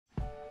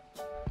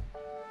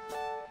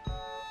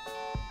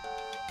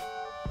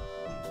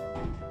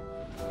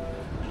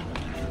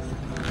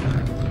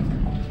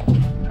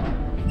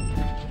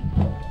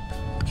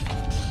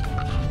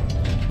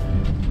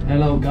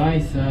Hello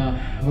guys,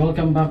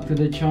 welcome back to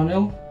the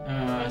channel.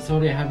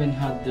 Sorry I haven't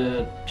had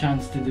the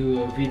chance to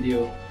do a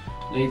video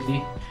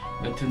lately,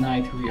 but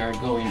tonight we are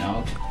going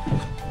out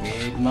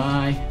with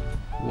my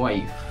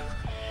wife.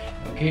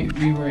 Okay,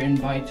 we were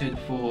invited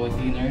for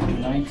dinner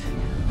tonight.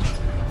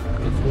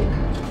 Let's go.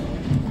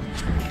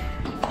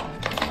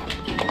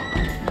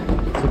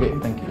 It's okay,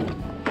 thank you.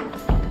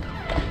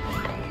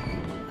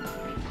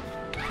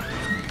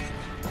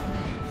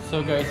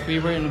 So guys, we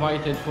were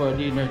invited for a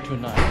dinner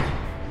tonight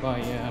by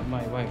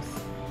my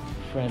wife's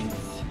friends,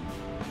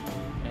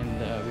 and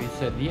we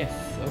said yes,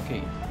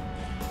 okay.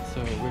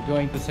 So we're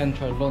going to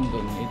central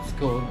London. It's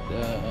called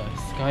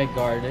Sky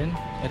Garden.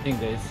 I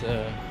think there's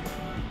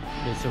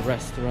a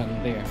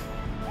restaurant there.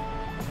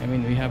 I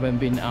mean, we haven't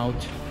been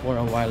out for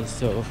a while,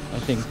 so I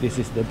think this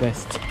is the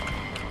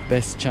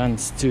best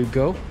chance to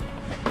go,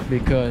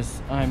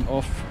 because I'm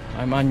off.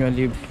 I'm annual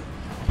leave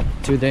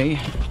today.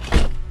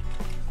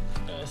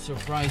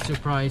 Surprise,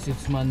 surprise,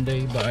 it's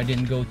Monday, but I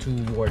didn't go to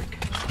work.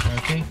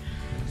 Okay,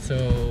 so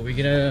we're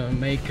gonna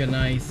make a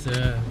nice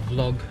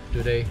vlog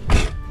today.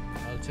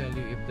 I'll tell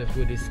you if the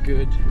food is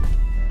good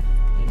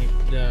and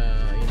if the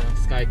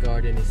Sky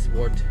Garden is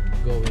worth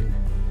going,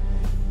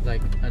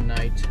 like a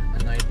night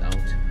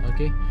out.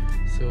 Okay,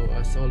 so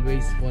as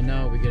always, for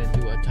now we're gonna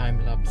do a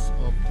time lapse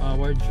of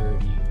our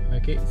journey.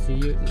 Okay, see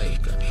you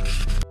later.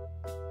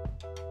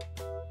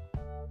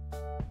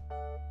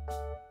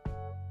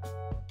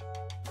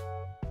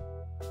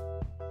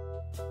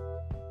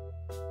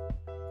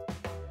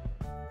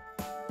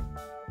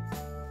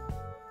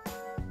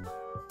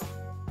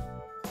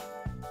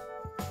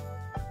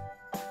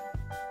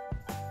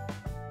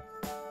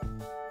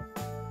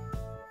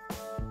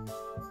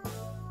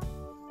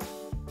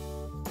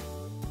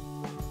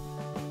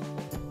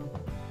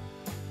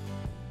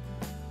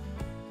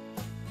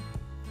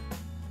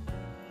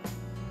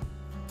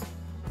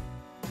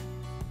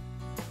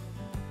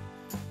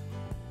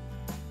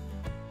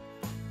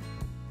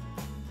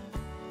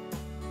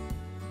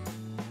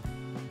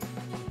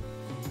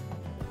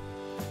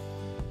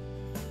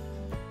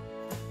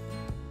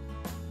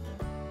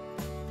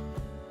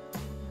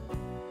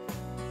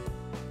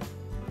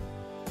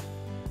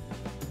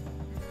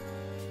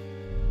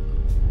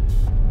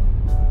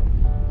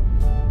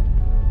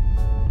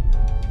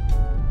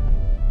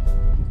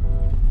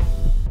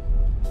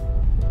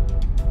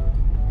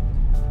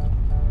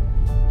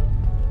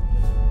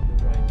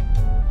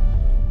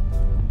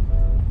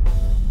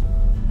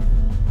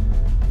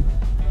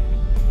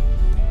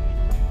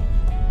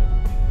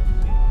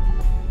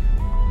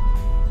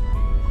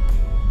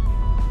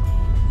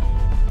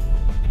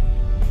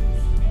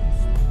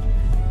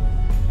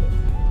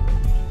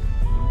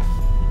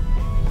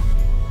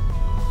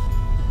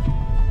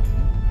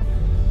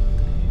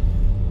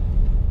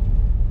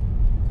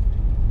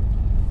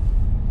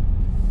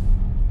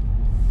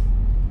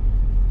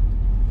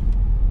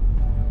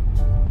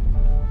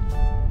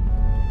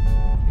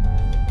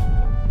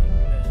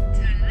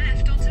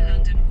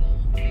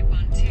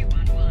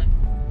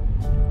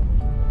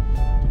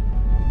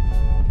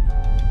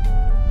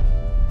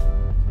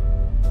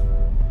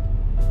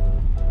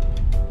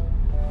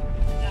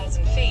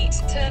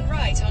 Turn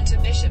right onto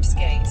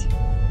Bishopsgate.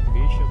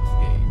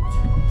 Bishopsgate.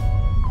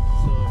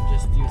 So I'm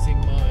just using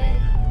my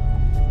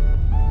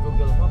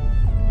Google Map.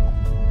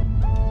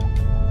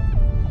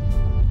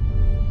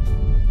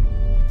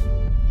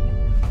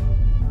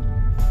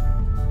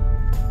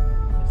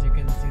 As you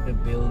can see the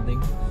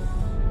building.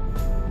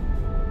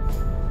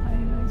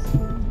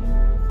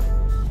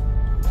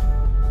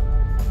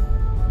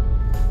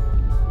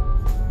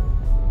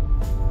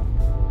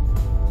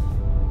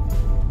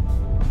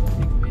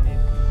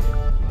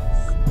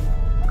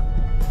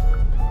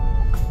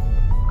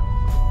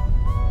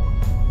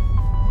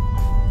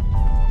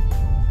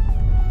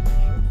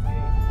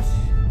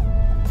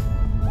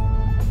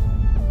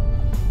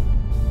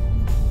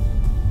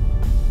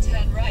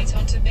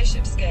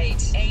 Bishopsgate,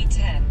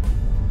 A10.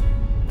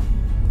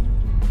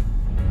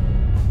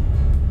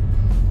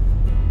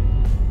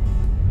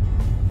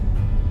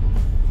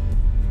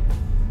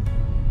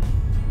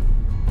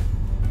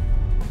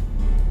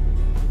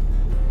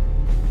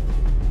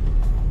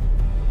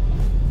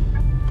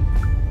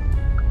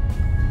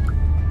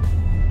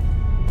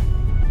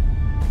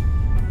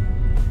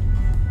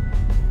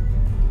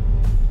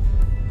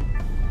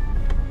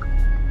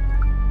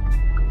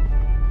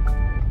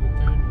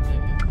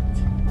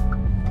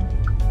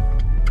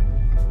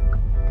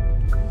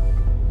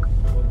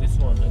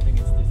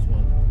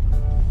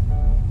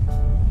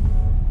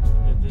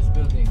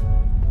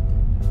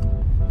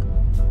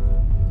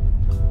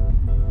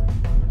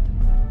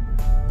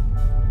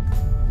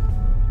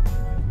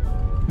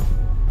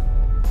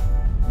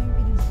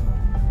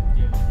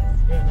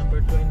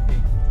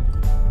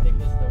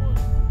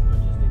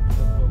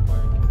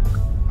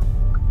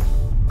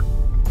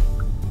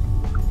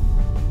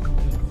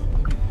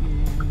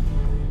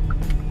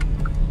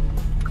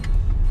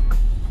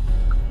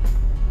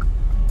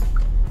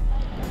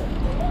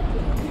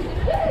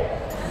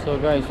 So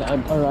guys,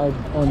 I've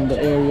arrived on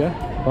the area,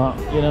 but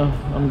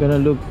I'm gonna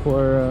look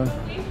for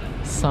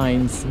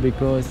signs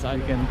because I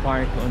can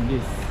park on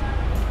this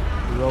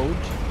road.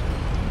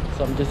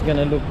 So I'm just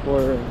gonna look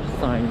for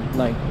sign,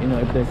 like, you know,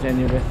 if there's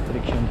any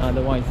restriction.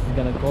 Otherwise it's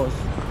gonna cost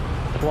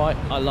quite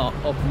a lot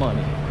of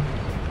money.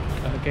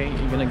 Okay,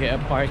 you're gonna get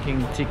a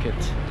parking ticket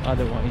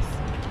otherwise.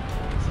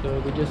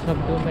 So we just have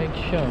to make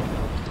sure.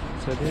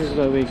 So this is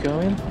where we're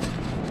going.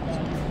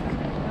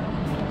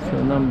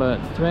 So number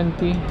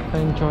 20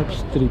 Fenchurch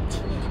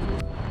Street.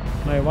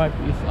 My wife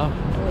is up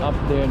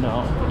there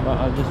now, but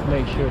I'll just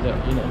make sure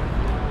that, you know,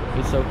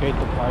 it's okay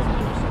to park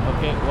here.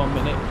 Okay, 1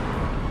 minute.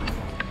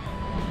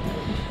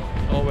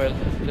 Oh well,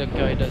 the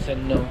guy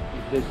doesn't know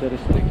if there's a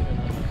restriction.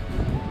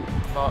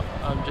 But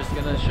I'm just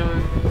gonna show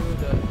you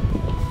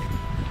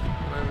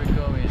where we're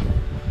going.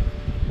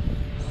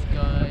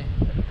 Sky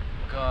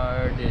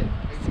Garden.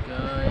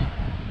 Sky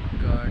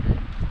Garden.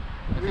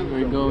 I think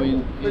we're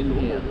going in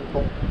here.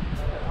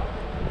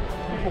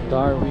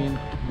 Darwin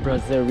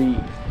Brasserie.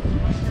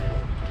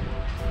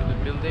 The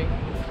building.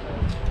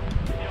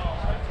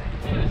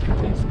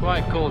 It's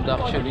quite cold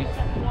actually.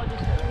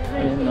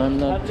 And I'm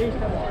not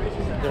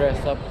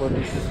dressed up for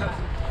this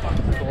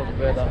cold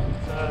weather.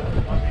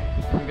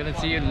 I'm gonna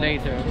see you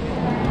later.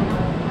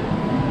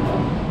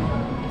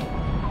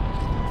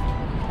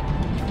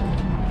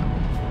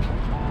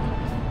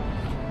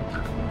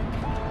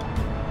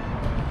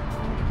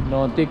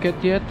 No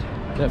ticket yet?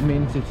 That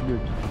means it's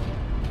good.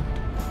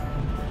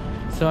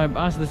 So I've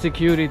asked the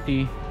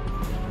security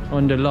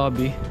on the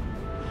lobby.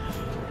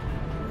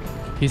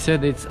 He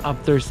said it's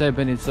after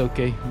 7 it's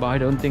okay, but I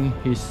don't think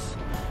he's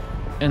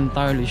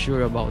entirely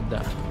sure about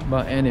that.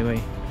 But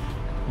anyway,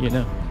 you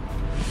know,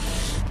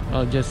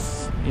 I'll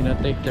just, you know,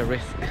 take the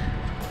risk.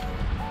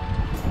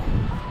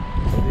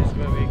 So this is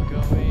where we're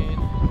going.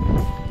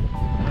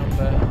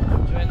 Number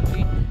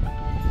 20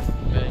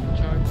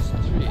 Fenchurch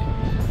Street.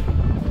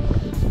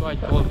 It's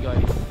quite cold,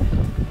 guys.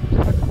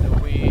 The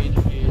wind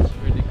is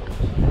really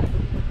cold.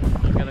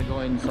 I'm gonna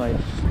go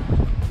inside.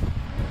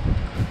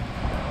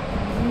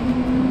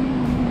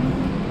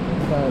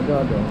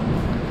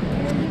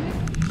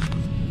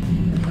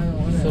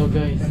 So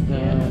guys,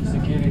 the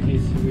security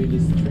is really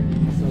strict,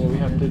 so we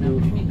have to go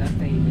to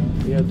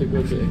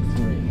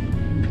X-ray,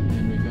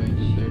 and we're going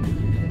to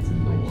 30th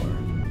floor.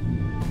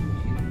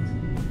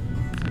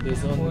 So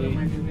there's only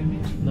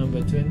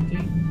number 20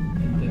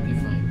 and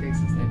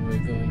 35, and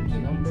we're going to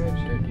number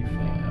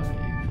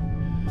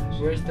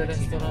 35. Where's the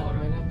restaurant,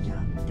 my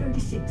love?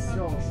 36.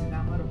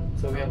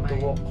 So we have to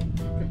walk.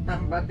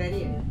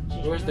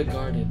 Where's the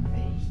garden?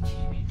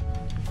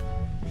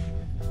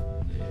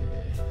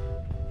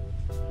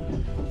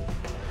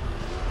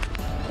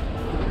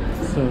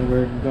 So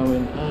we're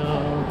going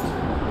out.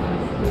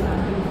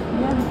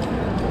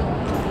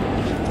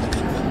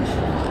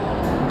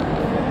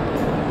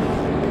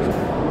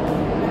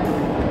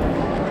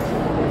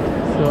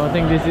 So I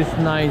think this is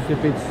nice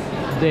if it's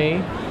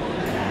day,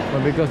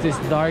 but because it's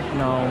dark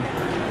now,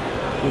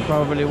 you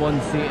probably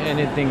won't see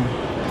anything.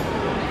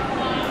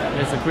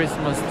 There's a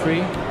Christmas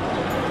tree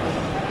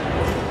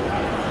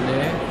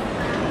there,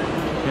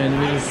 and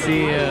we'll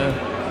see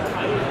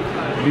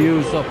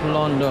views of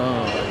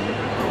London.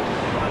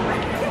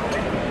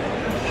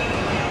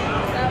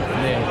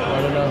 There, I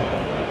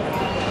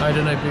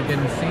don't know if you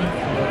can see,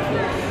 but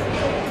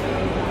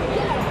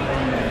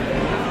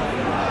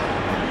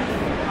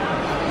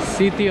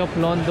City of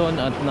London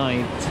at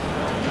night.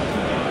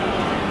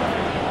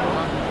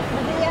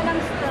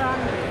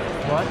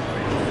 What?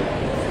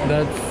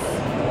 That's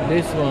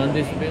this one.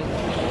 This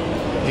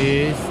building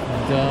is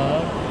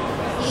the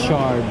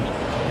Shard.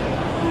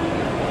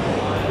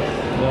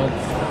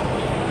 That's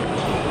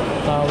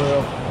Tower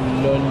of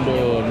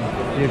London.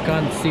 You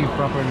can't see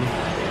properly.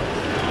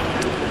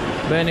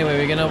 But anyway,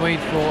 we're gonna wait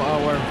for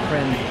our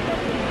friend.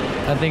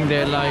 I think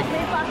they're like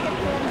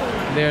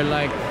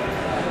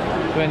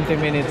 20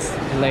 minutes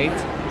late.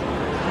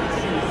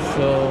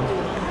 So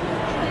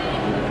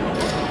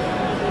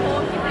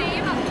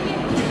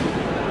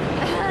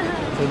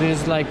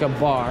this is like a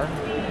bar,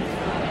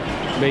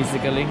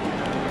 basically.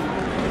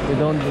 We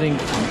don't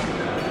drink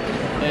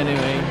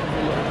anyway.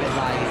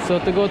 So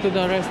to go to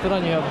the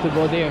restaurant, you have to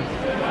go there.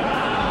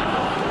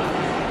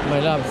 My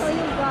loves.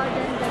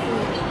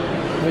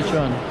 Which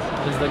one?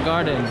 Is the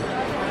garden.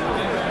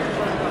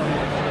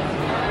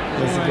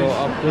 Let's go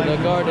up to the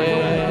garden. Yeah.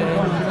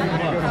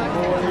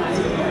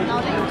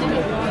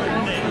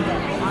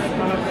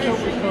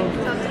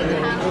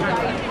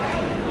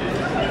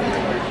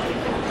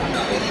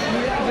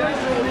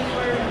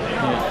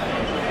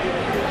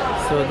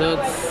 So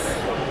that's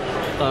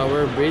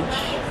Tower Bridge.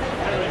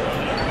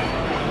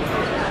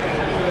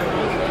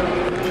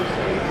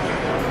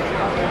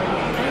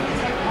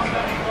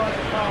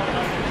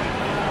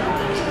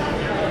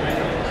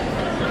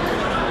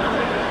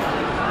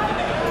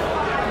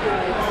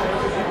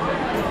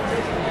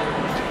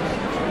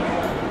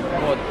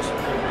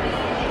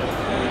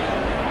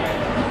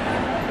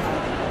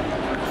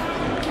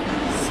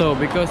 So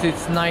because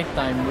it's night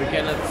time, we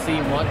cannot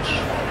see much,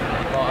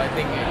 but I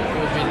think it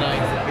would be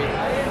nice if it's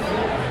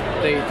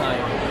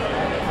daytime.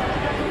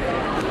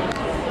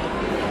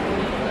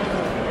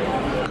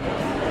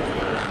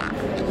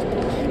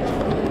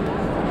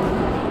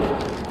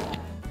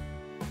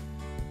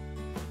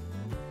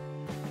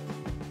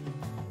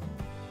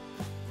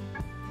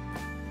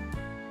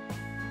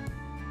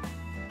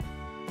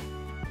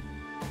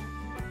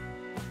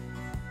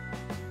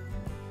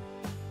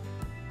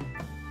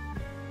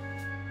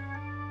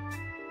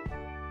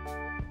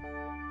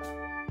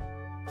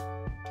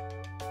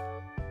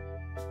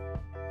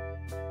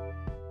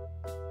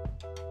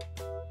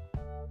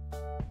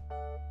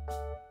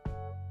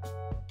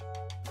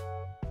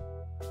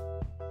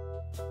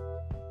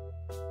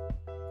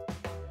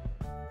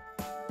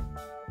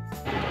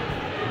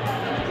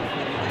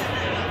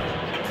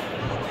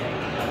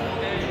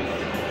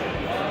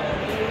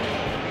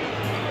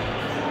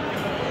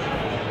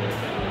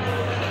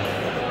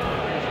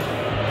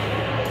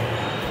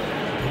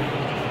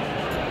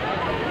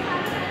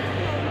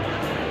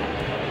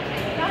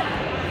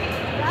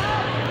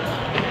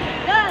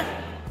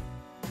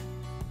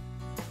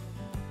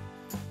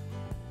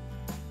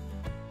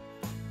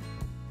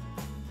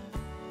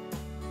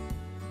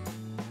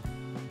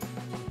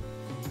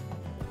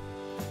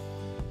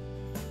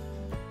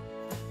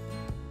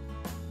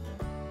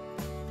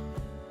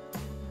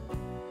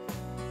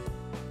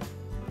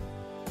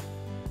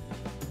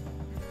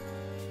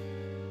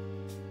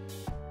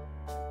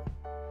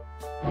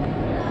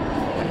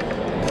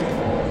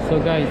 So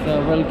guys,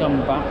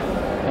 welcome back.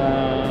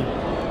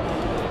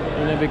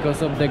 You know,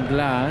 because of the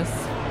glass,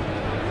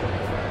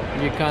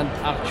 you can't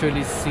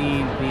actually see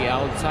the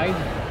outside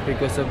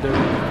because of the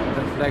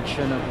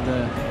reflection of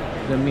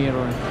the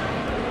mirror.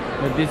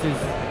 But this is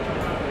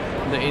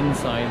the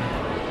inside.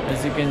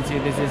 As you can see,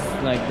 this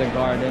is like the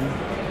garden.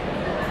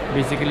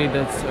 Basically,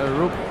 that's a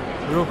roof,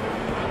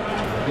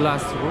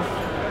 glass roof.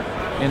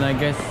 And I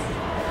guess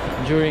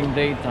during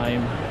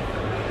daytime,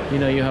 you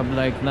know, you have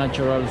like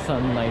natural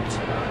sunlight.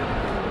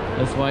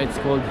 That's why it's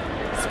called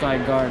Sky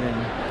Garden.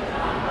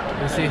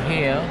 You see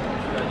here,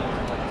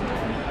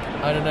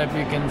 I don't know if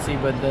you can see,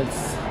 but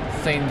that's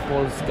St.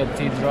 Paul's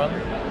Cathedral.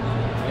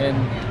 And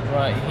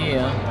right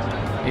here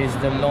is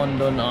the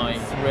London Eye,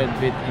 red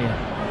bit here.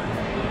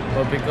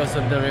 But because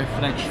of the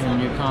reflection,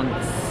 you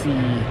can't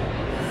see.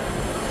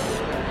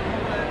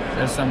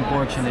 That's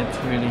unfortunate,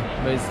 really.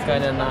 But it's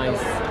kind of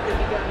nice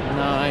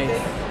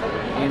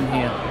in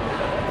here.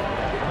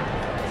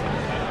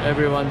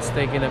 Everyone's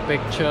taking a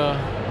picture.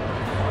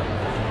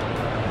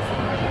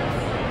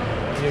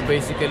 You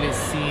basically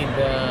see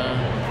the,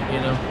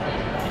 you know,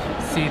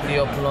 city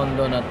of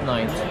London at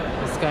night.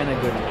 It's kind of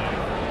good.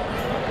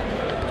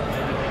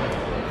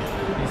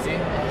 You see,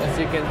 as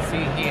you can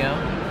see here,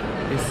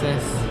 it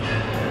says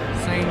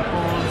St.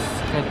 Paul's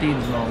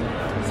Cathedral.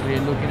 So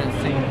you're looking at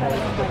St.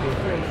 Paul's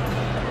Cathedral.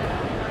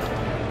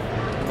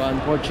 But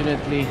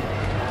unfortunately,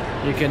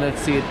 you cannot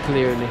see it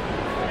clearly.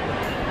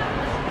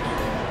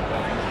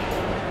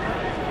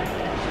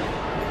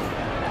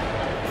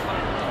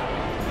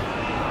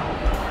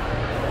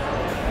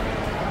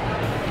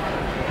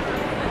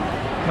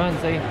 Man,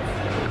 say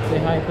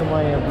hi to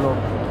my vlog.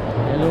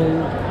 Hello.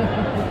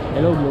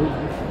 Hello vlog.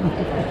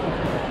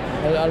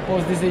 I'll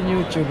post this in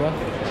YouTube, ah.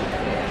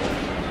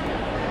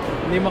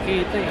 Hindi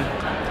makita eh.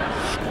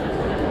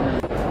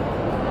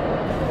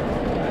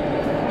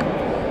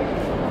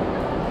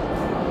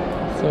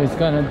 So it's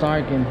kind of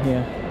dark in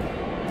here.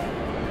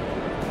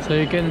 So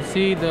you can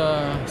see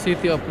the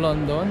city of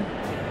London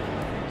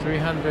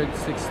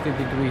 360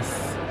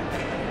 degrees.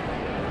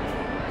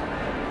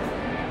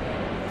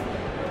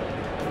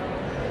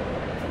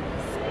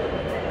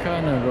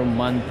 Kind of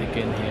romantic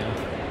in here.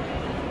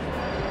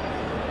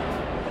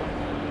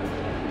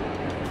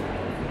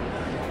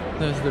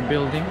 There's the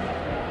building.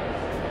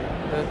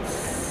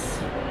 That's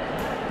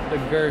the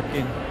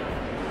Gherkin.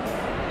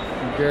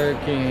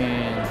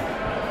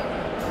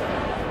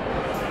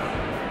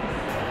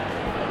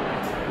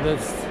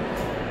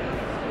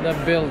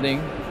 That building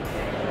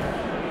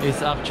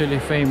is actually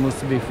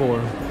famous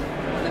before,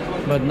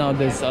 but now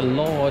there's a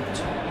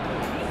lot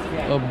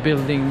of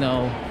building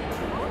now,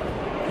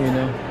 you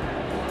know,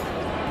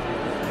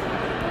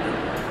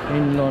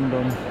 in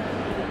London.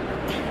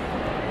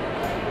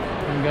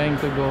 I'm going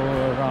to go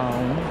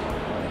around.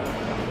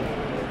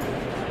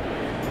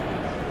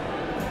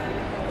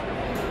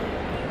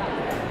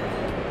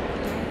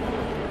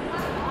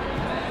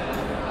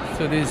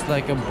 So this is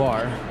like a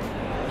bar.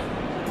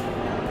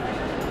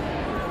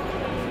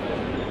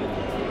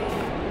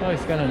 Oh,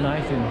 it's kind of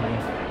nice in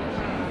here.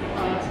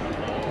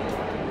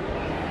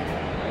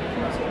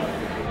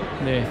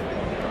 There.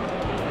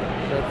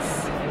 That's,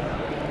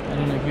 I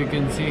don't know if you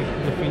can see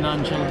the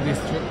financial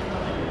district.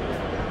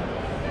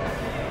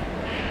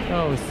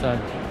 Oh, it's sad.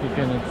 You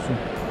cannot see.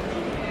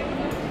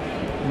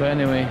 But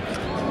anyway,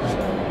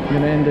 I'm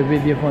gonna end the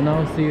video for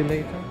now. See you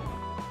later.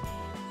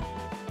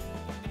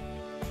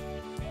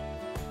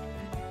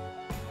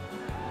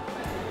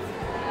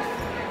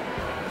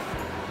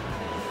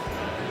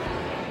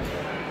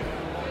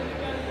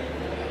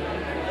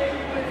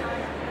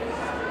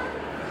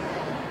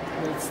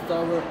 That's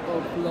Tower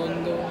of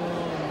London.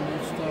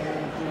 That's Tower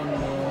of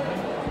London.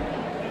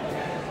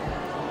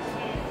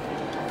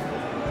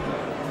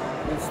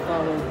 That's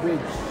Tower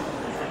Bridge.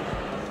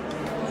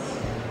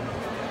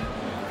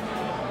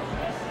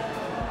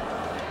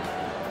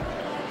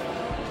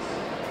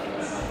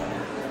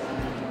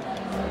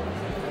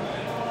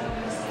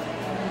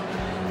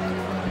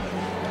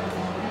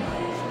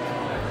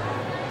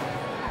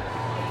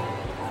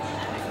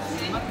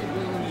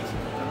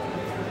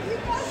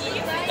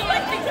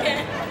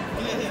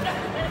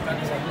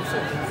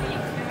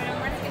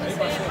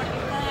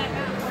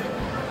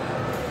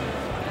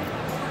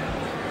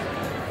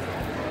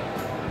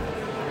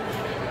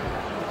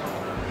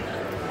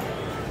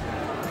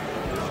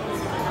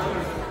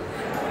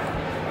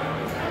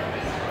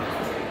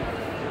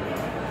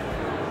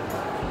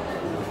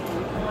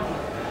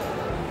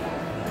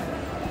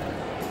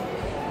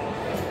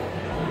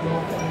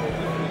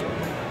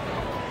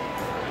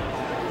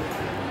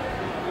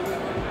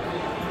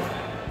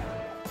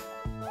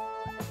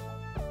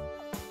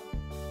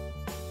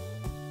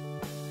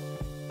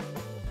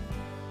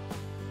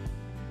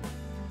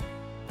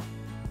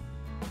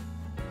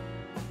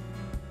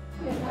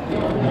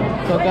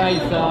 So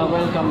guys,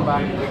 welcome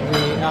back. We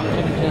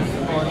actually just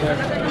ordered.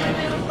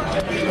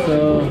 So,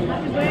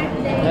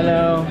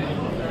 hello.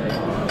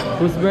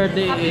 Whose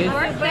birthday is?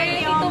 Birthday,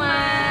 Tito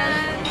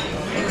Man!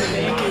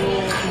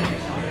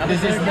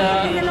 This is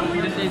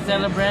the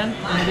celebrant,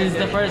 and this is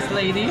the first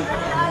lady.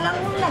 Alam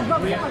mo,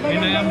 nag-vlog ka.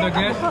 And I am the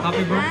guest.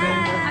 Happy birthday.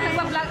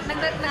 Nag-vlog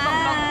ka?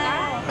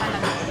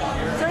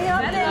 So you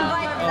have to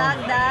invite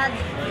Dad.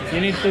 You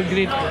need to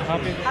greet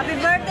happy. Happy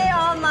birthday,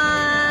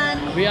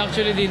 Oman! We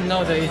actually didn't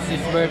know that it's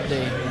his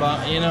birthday,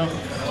 but you know,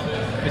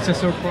 It's a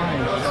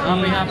surprise.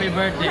 happy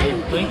birthday.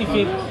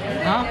 25th.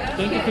 Huh?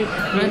 25th.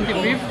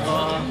 25th?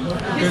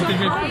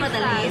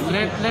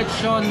 25th. Let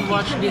Sean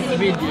watch this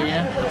video,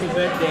 yeah? Happy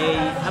birthday.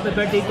 Happy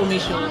birthday to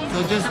Mission.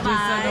 So just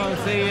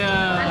say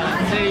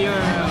your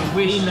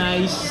wish. Be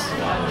nice.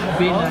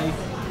 Be nice.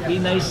 Be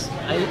nice.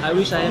 I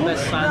wish I have a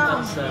son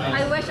that's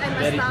I wish I'm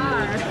a very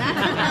star. good.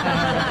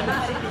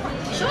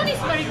 Sean is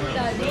very good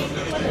at it.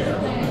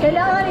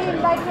 Kailangan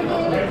i-invite mo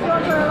din yung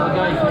So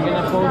guys, we're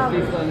gonna post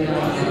this on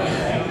YouTube,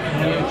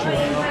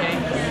 okay?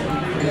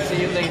 We'll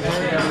see you later.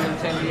 I will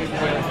tell you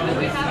where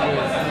this is,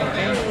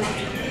 okay?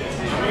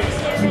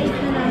 Rate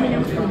na namin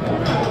ang food.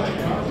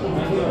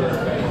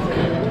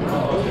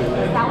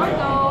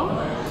 Sourdough.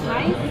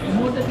 Nice.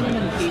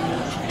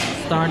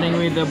 Starting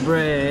with the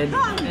bread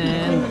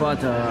and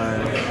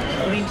butter.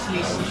 Drinks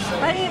list.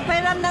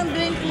 Pairam ng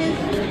drink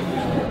list.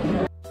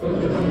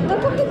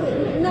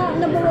 Bakit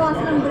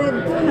nabawasan ang bread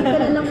ko? Hindi ka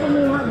na lang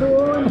kumuha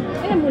doon.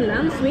 Kaya mo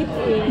lang, sweet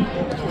eh.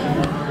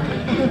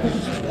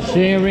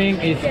 Sharing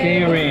is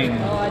caring.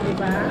 Oo, di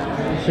ba?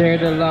 Share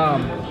the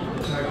love.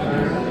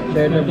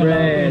 Share the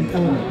bread.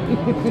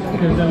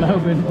 There's a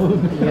love and food.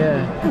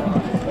 Yeah.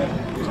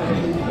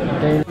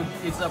 Okay.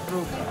 It's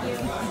approved.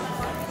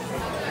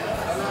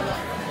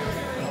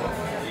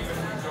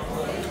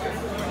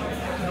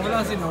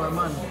 Wala si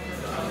Norman.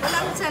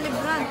 Walang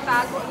celebrant.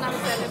 Tago ng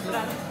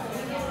celebrant.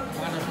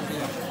 Ano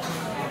siya?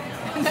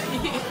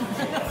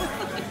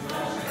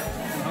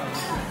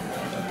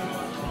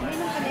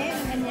 Ano ka rin?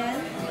 Ganyan?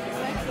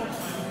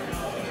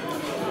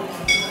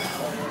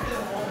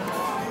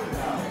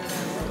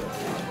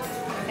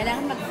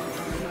 Kailangan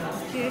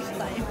mag-cheers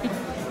tayo.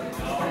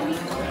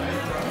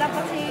 Wala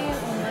pa si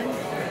Oman.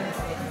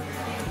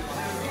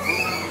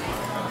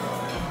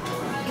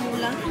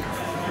 Inulang.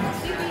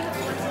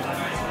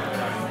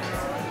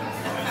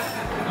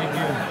 Thank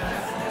you.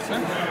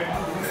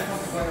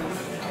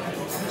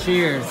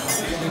 Cheers.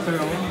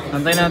 Later on.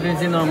 Antay natin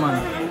si Norman.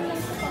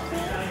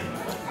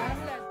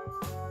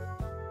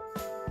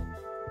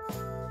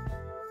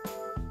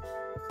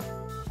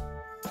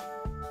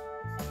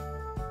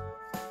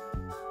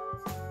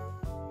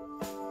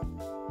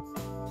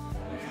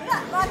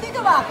 Dito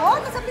ba ako?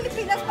 Nasa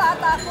Pilipinas pa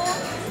ata ako.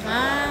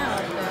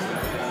 Ah, okay.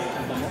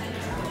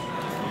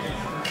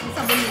 Ang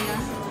sabon nila.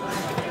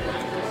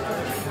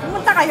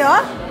 Pumunta kayo?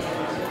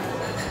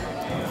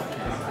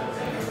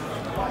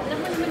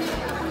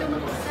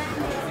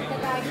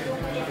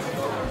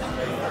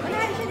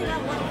 Malayo siya nila.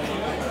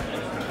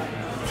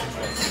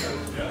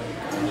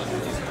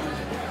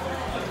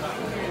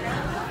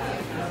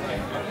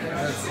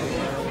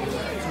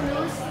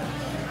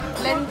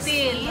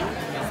 Lentil.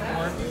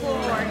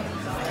 Pork.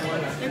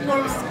 Yung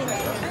pork skin.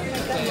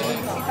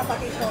 Kita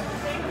pati ito.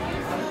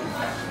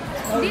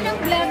 Hindi ng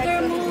blender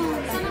mo.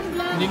 Saan ang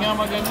blender? Hindi nga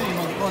mag-ano eh,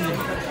 mag-on eh.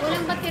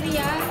 Walang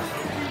baterya.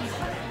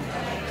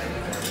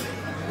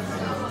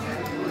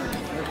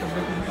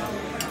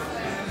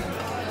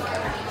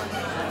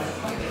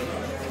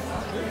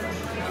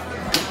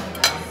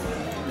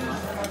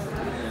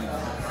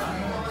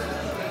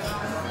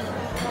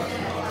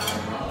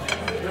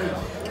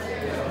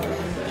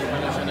 Hindi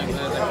pala siya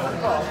naglalagay.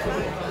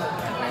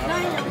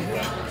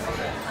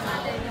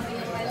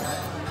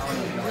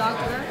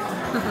 Vlogger.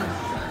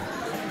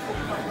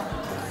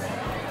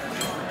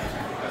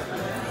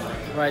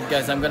 Right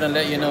guys, I'm gonna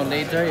let you know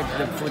later if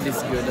the food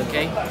is good,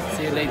 okay?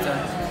 See you later.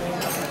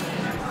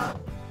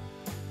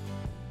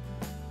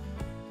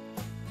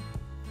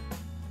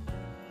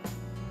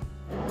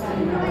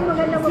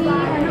 Maganda ba ba?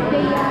 Ano?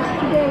 Deya.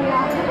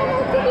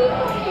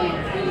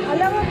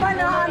 Alam mo ba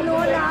na ano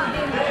na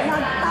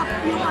nag-tap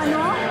yung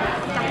ano?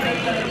 Tap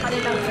rating yung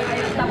kanilang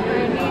tap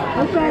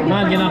rating.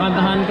 Man,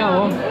 ginakantahan ka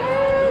oh.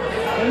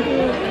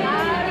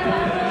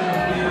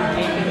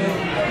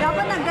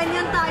 Dapat na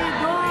ganyan tayo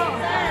do.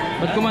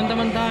 Ba't kumanta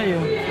man tayo?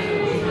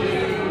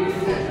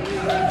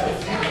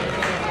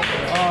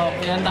 Oh,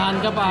 kinantahan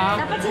ka pa ha?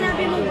 Dapat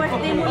sinabi mo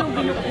birthday mo nung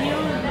binook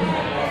yun.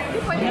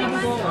 Pwede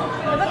naman.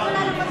 Dapat wala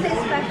naman sa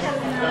special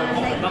na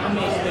like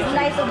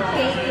slice of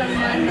cake lang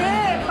man. Hindi.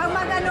 Pag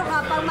mag-ano ka,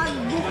 pag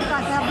mag-book ka,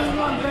 sabi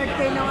mo ang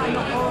birthday ng ano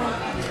ko.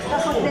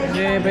 Tapos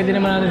Hindi, pwede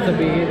naman natin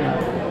sabihin.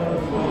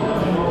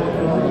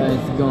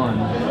 It's gone.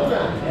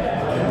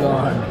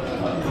 Gone.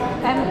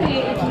 empty,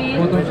 it means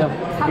Photoshop.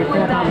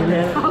 halfway down.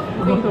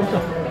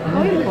 Photoshop.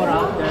 For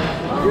after.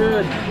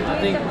 Good. I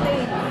think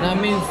that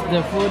means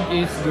the food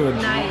is good.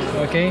 Nice.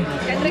 Okay?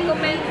 Can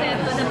recommend it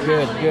to the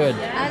Good, good.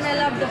 And I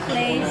love the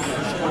place.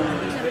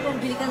 Sabi ko,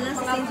 bili ka na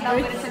sa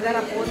Sainsbury's sa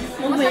Garapon.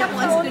 Masarap ang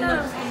ice cream na.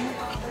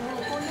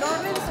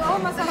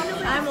 Masarap.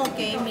 I'm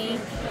okay, me.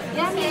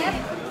 Yes, yes.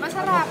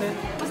 Masarap.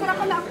 Masarap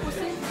pala ang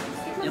pusit.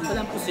 Yan pala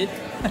ang pusit.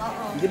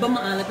 Di ba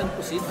maalat ang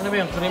pusit? Ano ba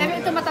yung cream? Pero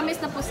ito matamis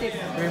na pusit.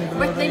 Cream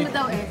Birthday brulee. mo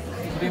daw eh.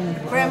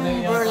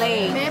 Creme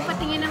brulee. May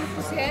patingin ng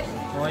puset.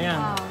 O yan.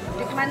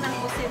 Tikman ng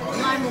puset.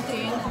 Ano,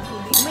 King?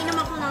 May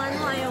naman ko na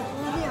ano, ayaw ko.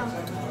 Hindi ah.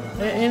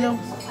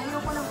 Ayun. Ayaw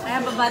ko lang. I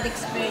have a bad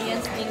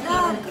experience drinking.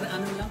 Ano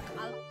lang?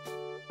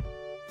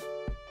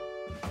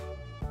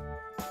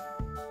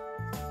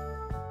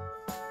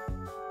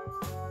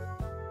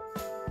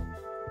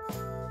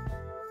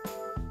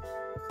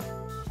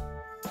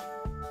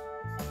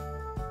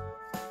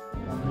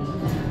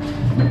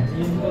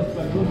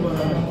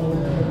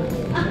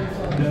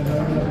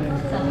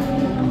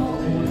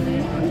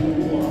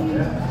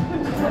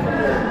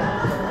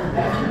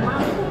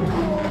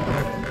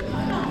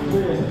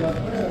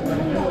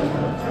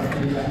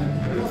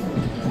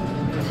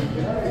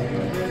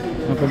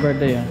 Happy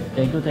birthday ah.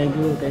 Thank you.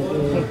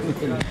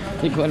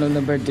 Hindi ko alam na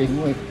birthday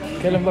mo eh.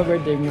 Kailan ba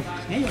birthday mo?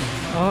 Ngayon.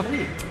 Ah,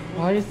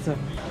 ayos ah.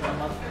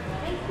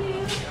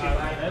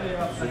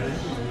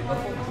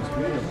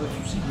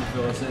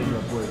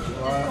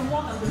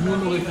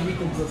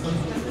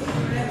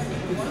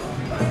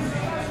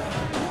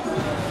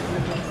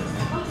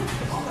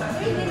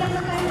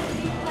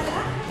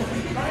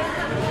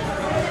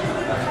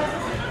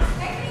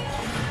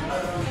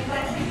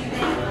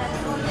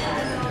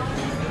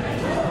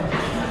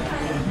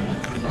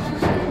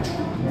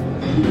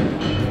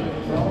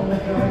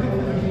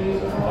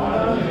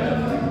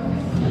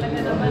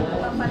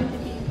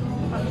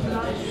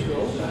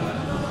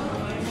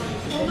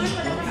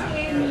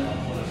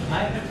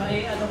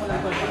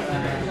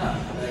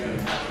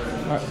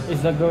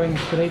 Is that going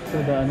straight to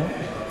the ano?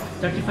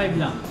 35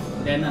 lang.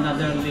 Then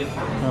another lift.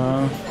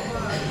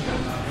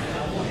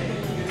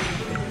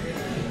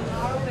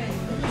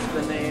 What's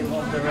the name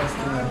of the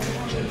restaurant?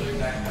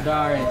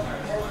 Direct.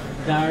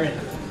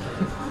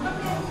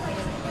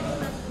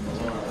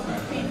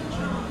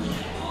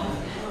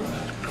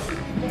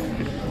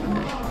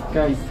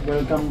 Guys,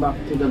 welcome back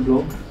to the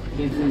vlog.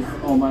 This is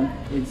Oman.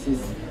 It's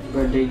his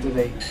birthday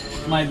today,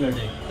 My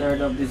birthday.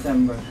 3rd of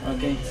December.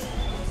 Okay?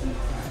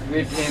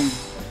 Greet him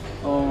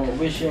or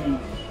wish him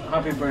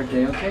happy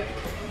birthday, okay?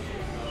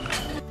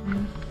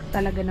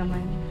 Talaga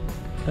naman.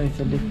 Tayo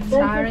sa lift.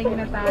 Sharing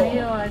na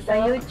tayo sa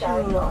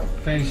YouTube.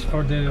 Thanks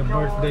for the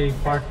birthday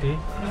party.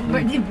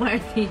 Birthday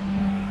party.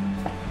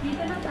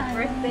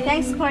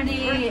 Thanks for the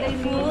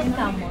food.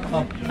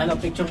 Oh, ano,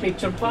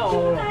 picture pa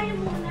o?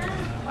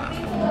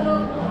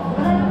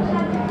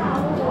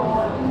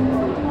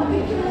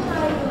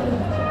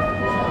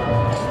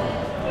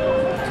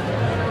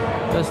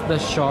 That's the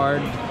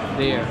shard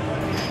there.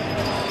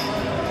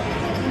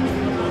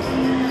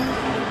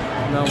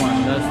 That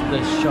one, that's the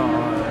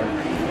shard.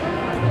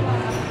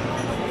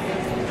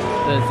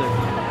 There's a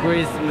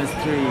Christmas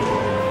tree.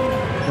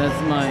 That's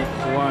my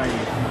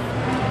wife.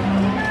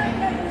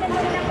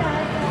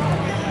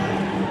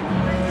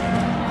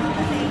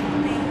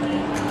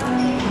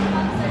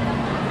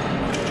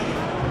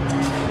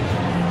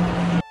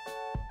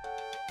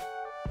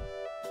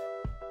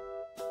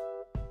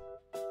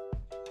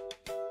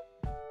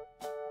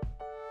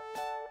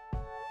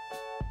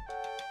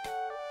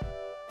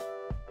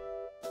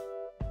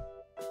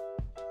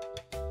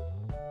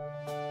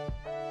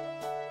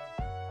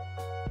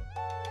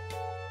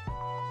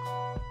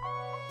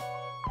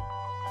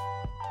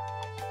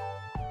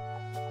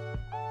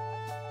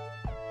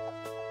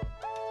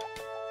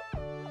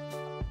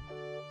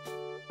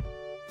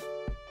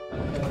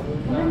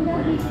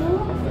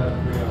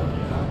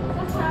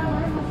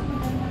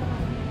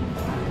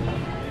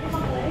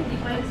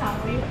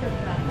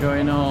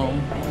 Going home.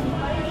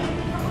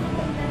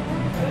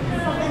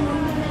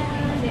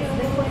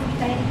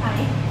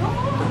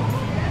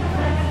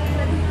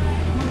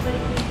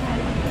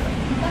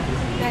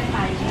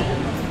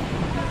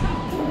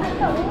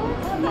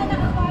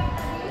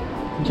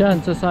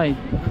 Diyan sa side.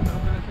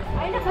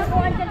 Ay,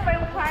 nakakuhan dyan pa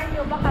yung car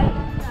nyo. Baka yun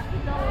na.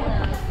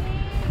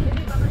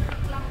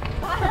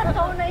 Baka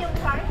nataw na yung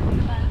car.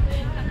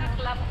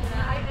 Nakaklap na.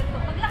 Ay, ito.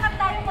 Maglakad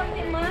tayo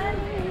konti man.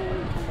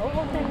 Oo,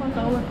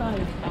 tower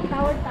tayo.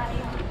 Tower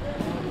tayo.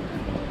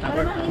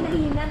 Parang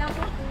mahina-hina na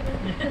ako.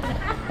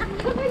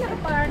 Sabay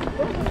nakapark.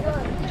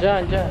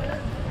 Diyan, diyan.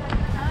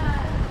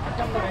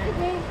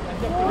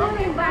 Oo,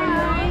 may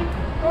bahay.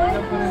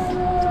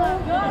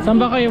 Saan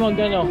ba kayo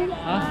mag-ano?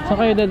 Ha? Saan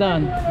kayo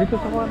dadaan? Dito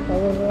sa kwarto.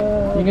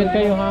 Ingat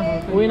kayo ha.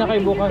 Uwi na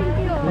kayo bukas.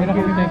 Uwi na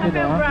kayo. Thank you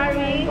daw ha.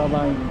 February.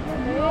 Bye-bye.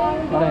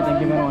 Alright,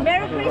 thank you very much.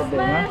 Merry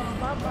Christmas!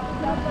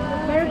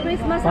 Merry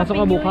Christmas! Pasok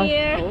ka Happy New bukas?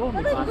 Year!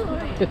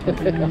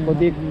 Ako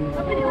din.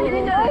 Happy New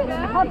Year!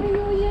 Happy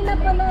New Year na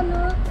pala,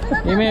 no?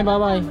 Ime,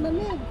 bye-bye.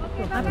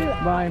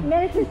 Bye.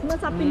 Merry Christmas!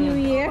 Happy New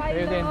Year!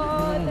 Kayo din.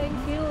 Thank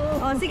you!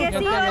 Oh, sige, Ingat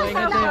see you! kayo,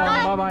 ingat kayo.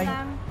 Bye-bye.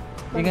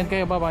 Ingat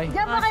kayo, bye-bye.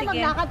 Diyan ba kayo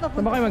maglakad pa?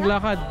 Saan ba kayo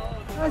maglakad?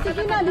 Oh,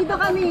 sige na, dito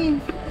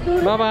kami.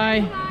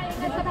 Bye-bye.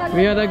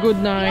 We had a good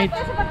night.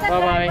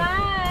 Bye-bye.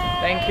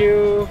 Thank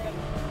you.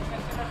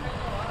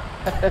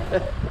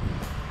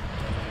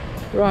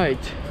 Right.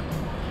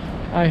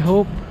 I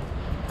hope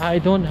I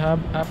don't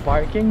have a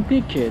parking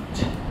ticket.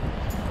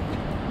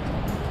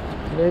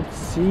 Let's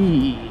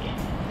see.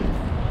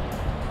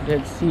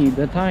 Let's see.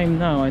 The time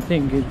now, I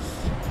think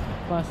it's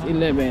past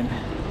 11.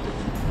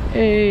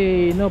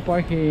 Hey, no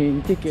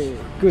parking ticket.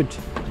 Good.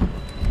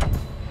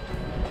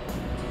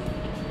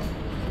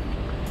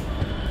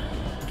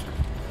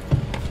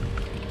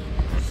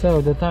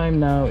 So the time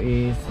now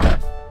is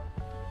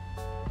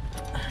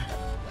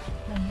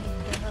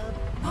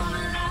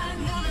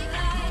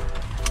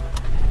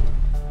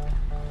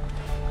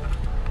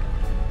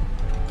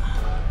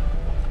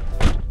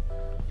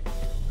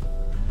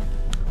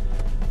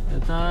the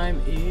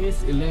time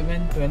is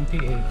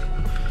 11:28.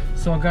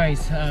 So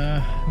guys,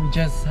 we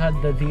just had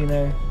the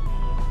dinner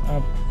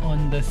up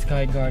on the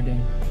Sky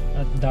Garden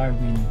at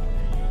Darwin,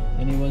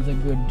 and it was a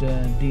good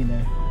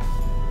dinner.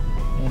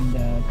 And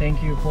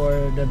thank you for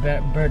the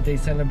birthday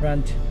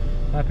celebrant.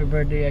 Happy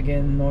birthday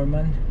again,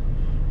 Norman.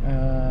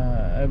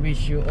 I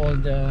wish you all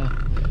the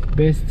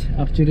best.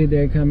 Actually,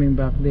 they're coming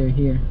back. They're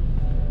here.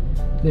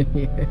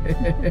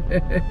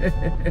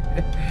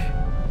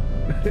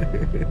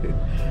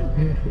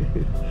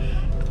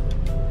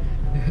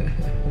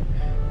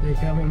 They're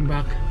coming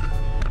back.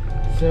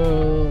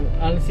 So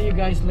I'll see you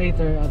guys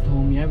later at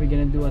home. Yeah, we're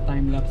gonna do a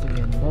time lapse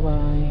again. Bye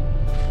bye.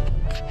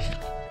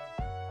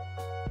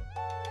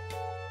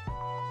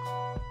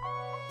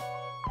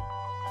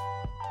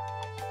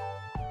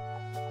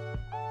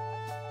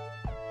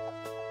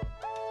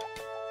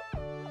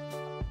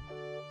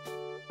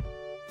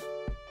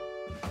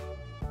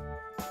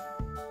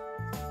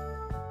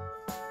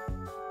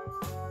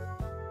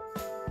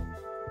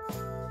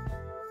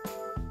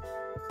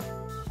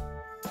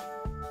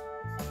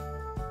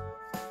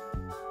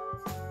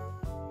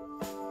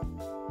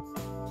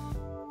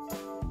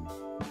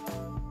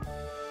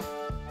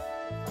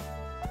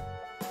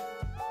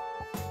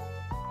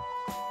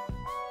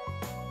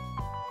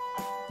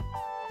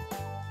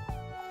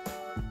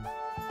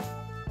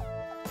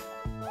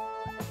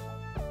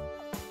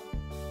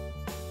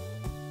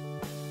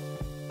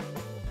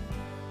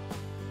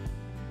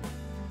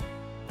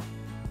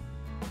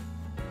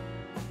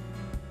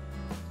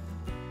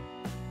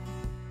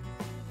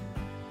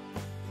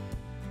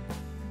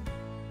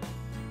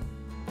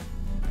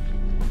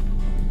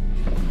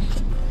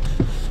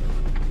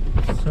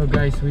 So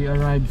guys, we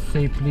arrived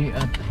safely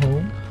at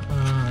home.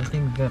 I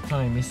think the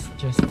time is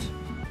just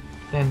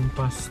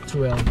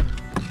 12:10.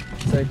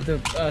 So it took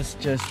us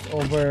just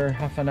over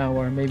half an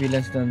hour, maybe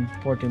less than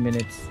 40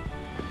 minutes.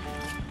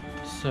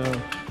 So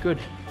good.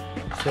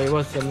 So it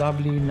was a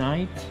lovely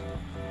night.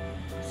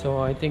 So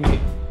I think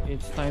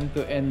it's time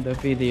to end the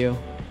video.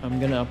 I'm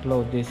gonna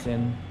upload this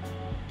and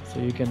so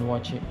you can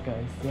watch it,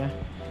 guys. Yeah.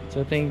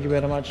 So thank you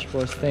very much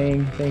for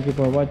staying. Thank you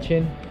for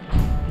watching.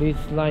 Please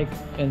like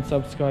and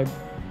subscribe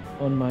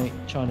on my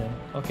channel.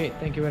 Okay,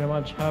 thank you very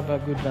much. Have a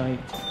good night.